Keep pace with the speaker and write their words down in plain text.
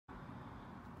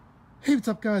Hey, what's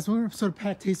up guys? Another episode of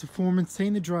Pattay's Performance. Today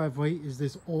in the driveway is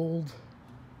this old,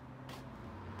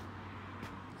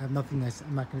 I have nothing nice,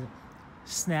 I'm not gonna,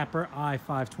 Snapper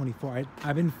I524.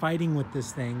 I've been fighting with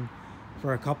this thing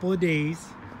for a couple of days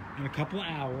and a couple of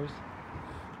hours,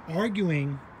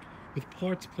 arguing with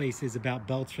parts places about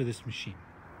belts for this machine.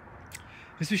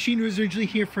 This machine was originally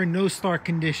here for a no start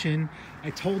condition. I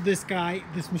told this guy,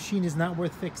 this machine is not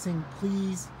worth fixing.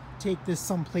 Please take this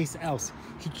someplace else.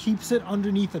 He keeps it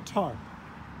underneath a tarp.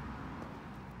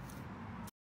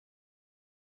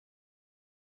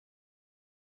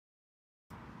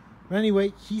 But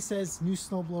anyway, he says new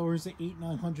snowblowers are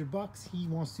 $800-900. He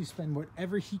wants to spend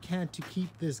whatever he can to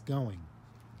keep this going.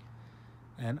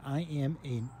 And I am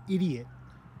an idiot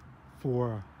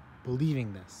for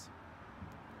believing this.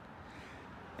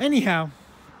 Anyhow,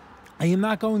 I am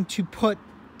not going to put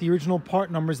the original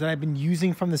part numbers that I've been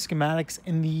using from the schematics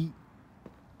in the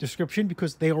description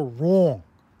because they are wrong.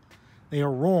 They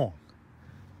are wrong.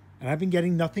 And I've been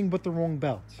getting nothing but the wrong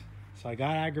belt. So I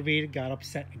got aggravated, got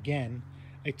upset again.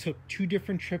 I took 2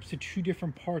 different trips to 2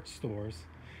 different parts stores.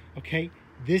 Okay,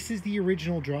 this is the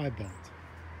original drive belt.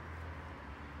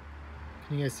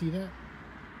 Can you guys see that?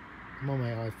 I'm on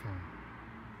my iPhone.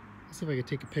 Let's see if I can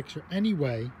take a picture.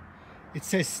 Anyway, it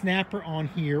says Snapper on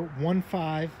here,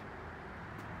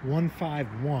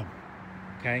 15151.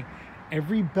 Okay,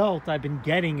 every belt I've been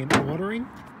getting and ordering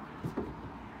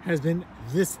has been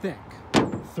this thick.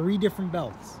 3 different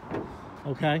belts.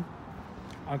 Okay,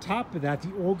 on top of that,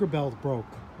 the Auger belt broke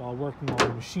while working on the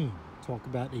machine. Talk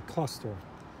about a cluster,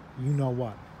 you know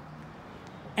what.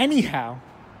 Anyhow,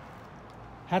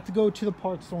 had to go to the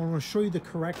parts store. I'm going to show you the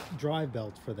correct drive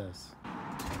belt for this.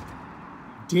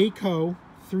 Dayco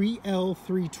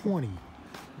 3L320.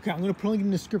 Okay, I'm going to put a link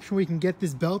in the description where you can get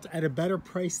this belt at a better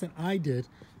price than I did.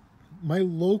 My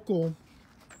local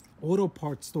auto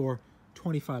parts store,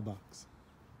 25 bucks.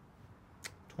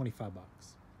 25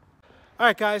 bucks. All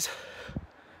right, guys,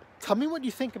 tell me what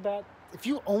you think about, if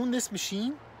you own this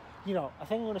machine, you know, I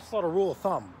think I'm going to start a rule of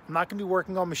thumb. I'm not going to be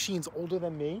working on machines older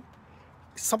than me.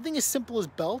 Something as simple as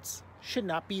belts should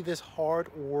not be this hard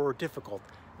or difficult.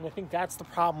 And I think that's the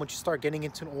problem when you start getting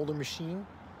into an older machine.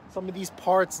 Some of these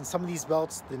parts and some of these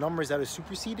belts, the numbers that are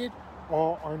superseded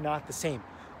are not the same.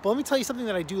 But let me tell you something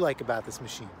that I do like about this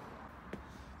machine.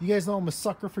 You guys know I'm a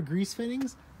sucker for grease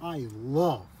fittings. I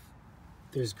love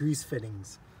there's grease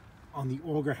fittings on the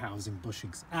auger housing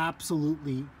bushings.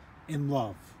 Absolutely in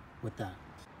love with that.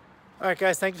 All right,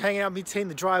 guys, thanks for hanging out with me today in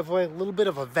the driveway. A little bit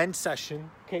of a vent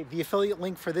session. Okay, the affiliate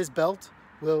link for this belt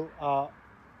will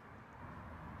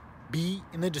be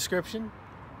in the description.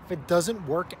 If it doesn't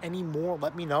work anymore,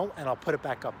 let me know and I'll put it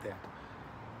back up there.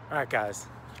 All right, guys,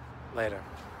 later.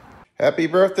 Happy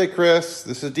birthday, Chris.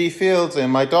 This is D. Fields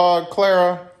and my dog,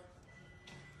 Clara.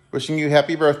 Wishing you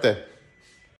happy birthday.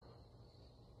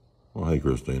 Well, hey,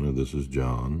 Christina, this is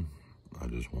John. I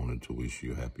just wanted to wish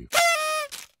you a happy,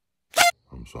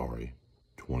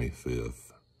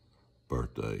 25th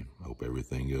birthday. I hope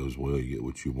everything goes well, you get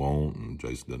what you want, and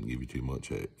Jason doesn't give you too much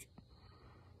heck.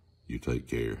 You take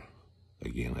care.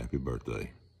 Again, happy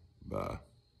birthday. Bye.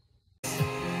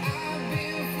 I've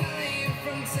been flying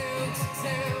from town to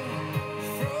town.